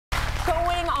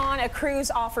Going on a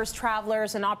cruise offers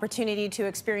travelers an opportunity to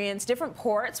experience different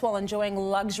ports while enjoying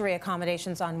luxury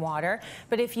accommodations on water.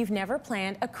 But if you've never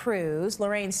planned a cruise,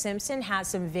 Lorraine Simpson has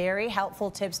some very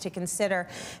helpful tips to consider.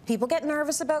 People get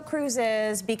nervous about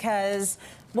cruises because,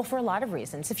 well, for a lot of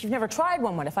reasons. If you've never tried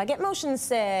one, what if I get motion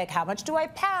sick? How much do I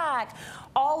pack?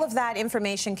 All of that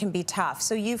information can be tough.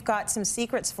 So you've got some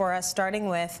secrets for us, starting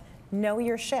with know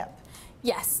your ship.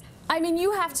 Yes. I mean,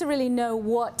 you have to really know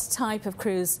what type of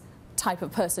cruise type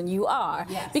of person you are,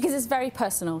 because it's very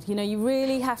personal. You know, you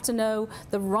really have to know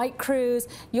the right cruise.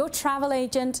 Your travel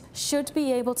agent should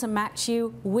be able to match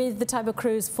you with the type of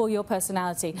cruise for your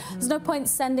personality. There's no point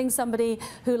sending somebody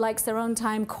who likes their own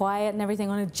time, quiet and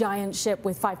everything on a giant ship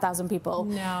with 5,000 people.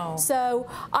 No. So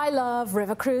I love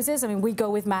river cruises. I mean, we go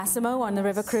with Massimo on the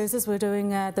river cruises. We're doing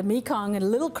the Mekong, a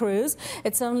little cruise.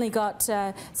 It's only got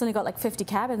like 50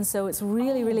 cabins, so it's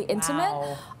really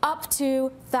intimate. Up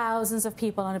to thousands of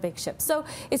people on a big ship. So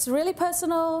it's really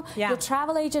personal. Your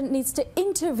travel agent needs to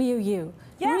interview you.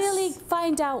 Really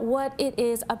find out what it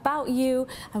is about you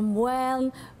and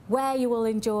where you will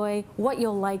enjoy, what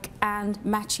you'll like, and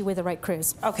match you with the right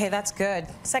cruise. Okay, that's good.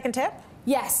 Second tip?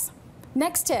 Yes.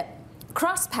 Next tip,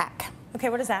 cross pack. Okay,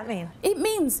 what does that mean? It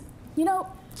means, you know,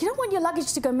 you don't want your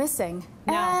luggage to go missing.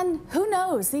 No. And who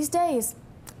knows, these days,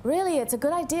 really, it's a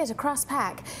good idea to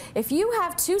cross-pack. If you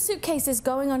have 2 suitcases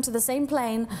going onto the same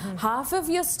plane, half of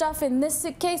your stuff in this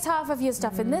suitcase, half of your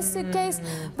stuff in this suitcase,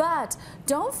 but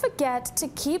don't forget to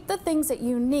keep the things that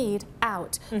you need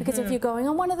out. Because if you're going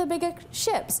on one of the bigger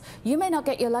ships, you may not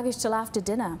get your luggage till after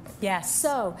dinner. Yes.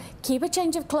 So keep a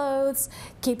change of clothes,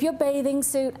 keep your bathing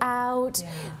suit out,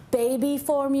 baby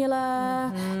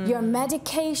formula, your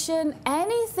medication,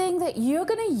 anything that you're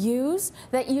going to use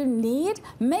that you need,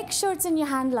 make sure it's in your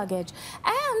hand luggage.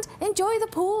 And enjoy the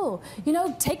pool. You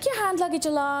know, take your hand luggage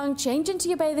along, change into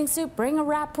your bathing suit, bring a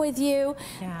wrap with you,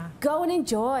 go and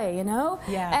enjoy, you know?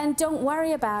 And don't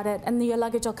worry about it, and your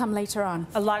luggage will come later on.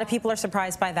 A lot of people are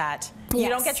surprised by that. You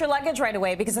don't get your luggage right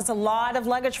away because it's a lot of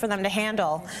luggage for them to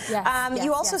handle.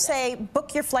 You also say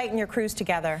book your flight and your cruise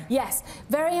together. Yes,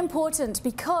 very important,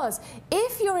 because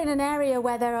if you're in an area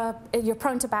where you're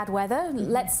prone to bad weather,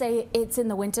 let's say it's in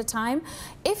the winter time,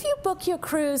 if you book your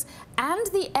cruise and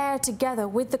the air together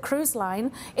with the cruise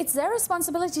line, it's their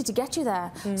responsibility to get you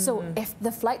there. So if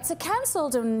the flights are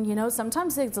cancelled, and you know,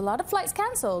 sometimes there's a lot of flights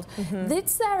cancelled,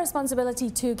 it's their responsibility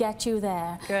to get you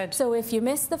there. Good. So if you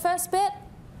miss the first bit,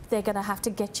 they're going to have to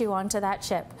get you onto that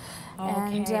ship.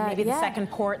 And maybe the second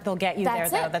port, they'll get you there,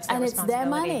 though. That's their responsibility. And it's their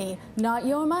money, not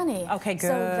your money. Okay, good.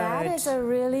 So that is a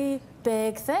really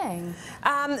big thing.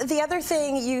 The other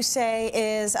thing you say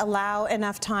is allow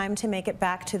enough time to make it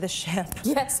back to the ship.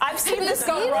 Yes. I've seen this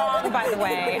go wrong, by the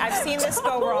way. I've seen this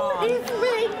go wrong.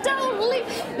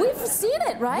 We've seen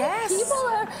it, right? Yes. People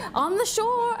are on the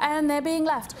shore and they're being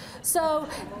left. So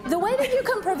the way that you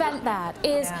can prevent that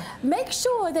is make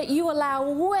sure that you allow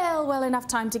well enough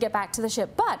time to get back to the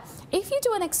ship. But if you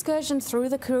do an excursion through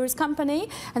the cruise company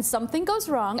and something goes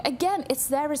wrong, again, it's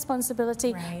their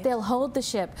responsibility. They'll hold the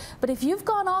ship. But if you've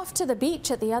gone off to the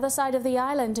beach at the other side of the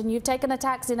island and you've taken a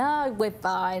taxi, no, we're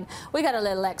fine, we got a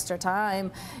little extra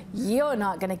time, you're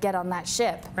not going to get on that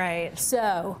ship.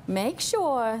 So make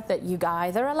sure that you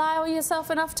either allow yourself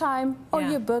enough time or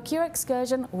you book your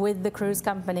excursion with the cruise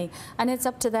company. And it's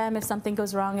up to them. If something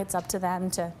goes wrong, it's up to them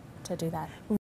to do that.